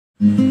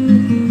Hello,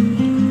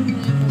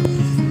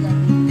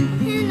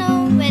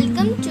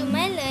 welcome to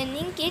my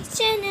Learning Kids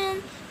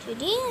channel.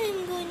 Today I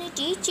am going to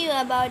teach you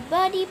about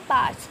body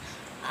parts.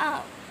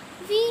 Uh,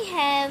 we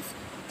have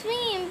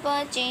three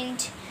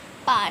important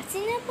parts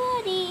in a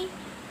body: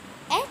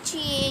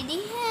 HEAD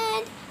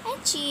head,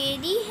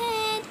 HEAD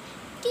head,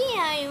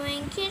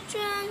 TRUNK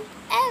trunk,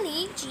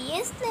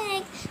 LEGS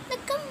leg. Now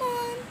come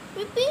on,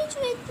 repeat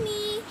with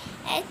me: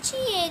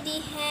 HEAD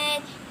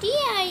head,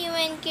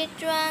 TRUNK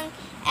trunk,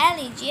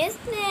 LEGS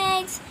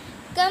legs.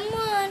 Come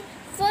on,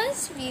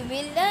 first we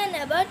will learn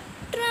about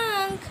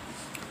trunk.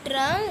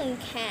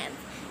 Trunk have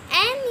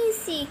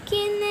NECK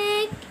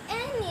neck,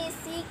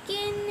 NECK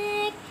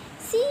neck,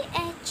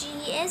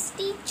 CHEST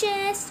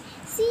chest,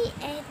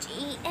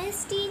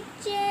 CHEST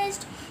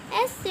chest,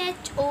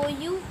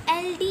 SHOULDER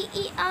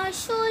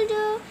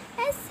shoulder,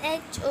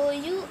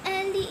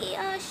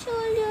 SHOULDER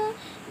shoulder,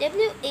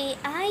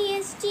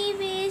 WAIST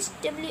waist,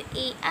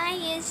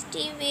 WAIST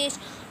waist.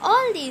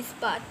 All these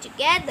parts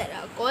together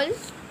are called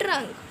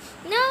trunk.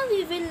 Now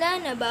we will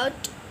learn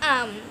about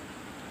arm.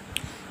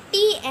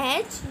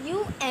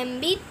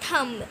 THUMB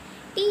thumb,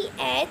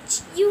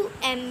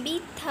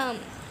 THUMB thumb,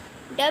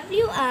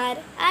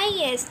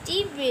 WRIST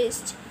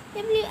wrist,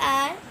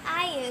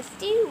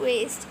 WRIST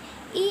wrist,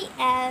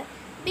 ELBOW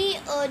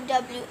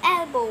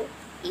elbow,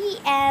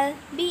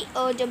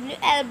 ELBOW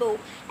elbow,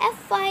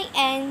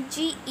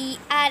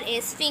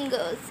 FINGERS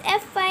fingers,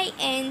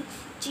 FINGERS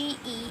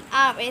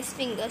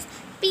fingers,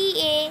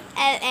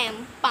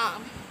 PALM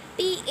palm,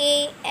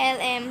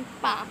 PALM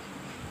palm,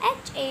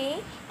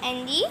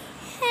 HAND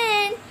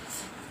hand.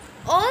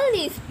 All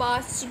these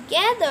parts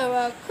together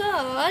are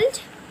called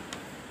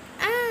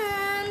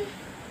arm.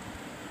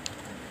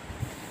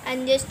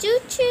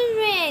 Understood,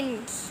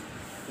 children?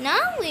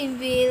 Now we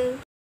will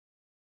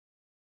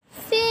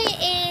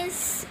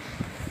face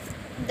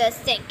the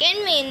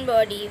second main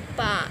body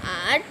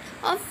part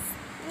of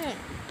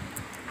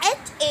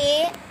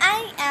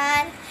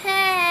HAIR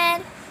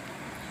hair,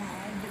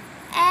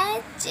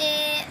 HAIR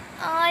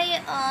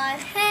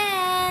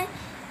hair,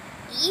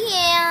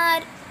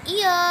 EAR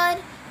ear,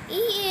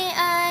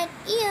 EAR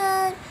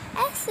ear,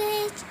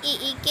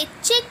 SHEEK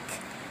chick,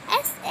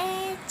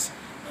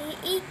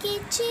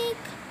 SHEEK chick,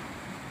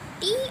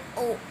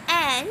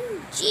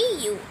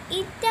 TONGUE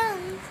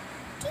tongue,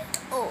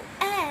 TONGUE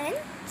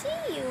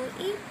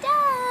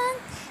tongue,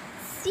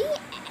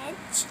 CHIN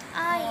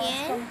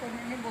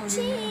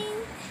chin,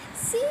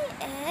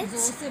 CHIN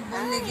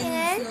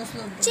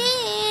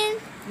chin,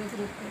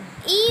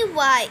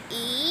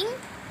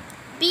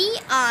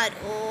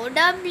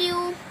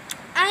 EYEBROW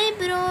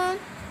eyebrow,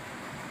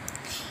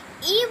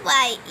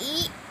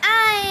 EYE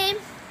eye,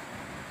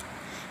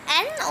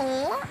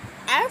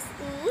 NOSE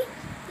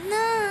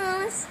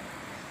nose,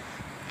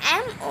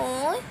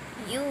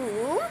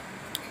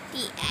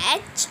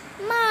 MOUTH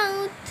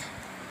mouth.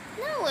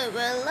 Now we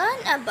will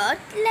learn about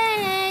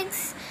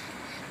legs.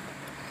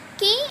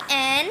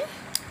 KNEE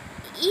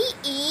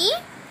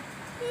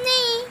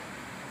knee,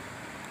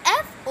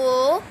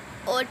 FOOT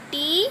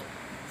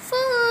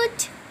foot,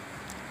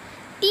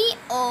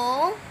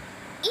 TOES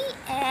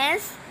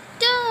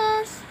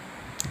toes,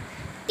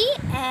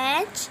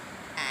 THIGH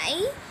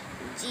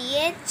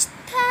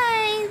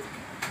thighs,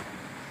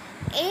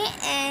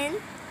 ANKLE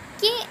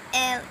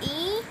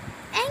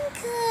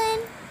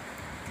ankle,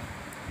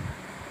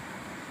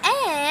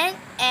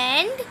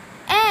 and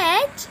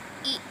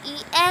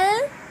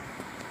HEEL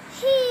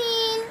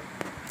heel,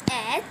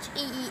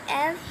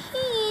 HEEL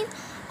heel.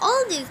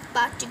 All these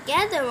parts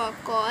together are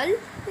called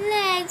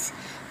legs.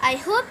 I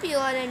hope you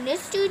all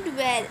understood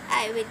well.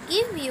 I will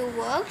give you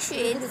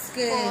worksheets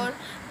for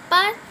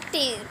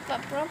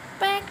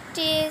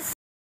practice.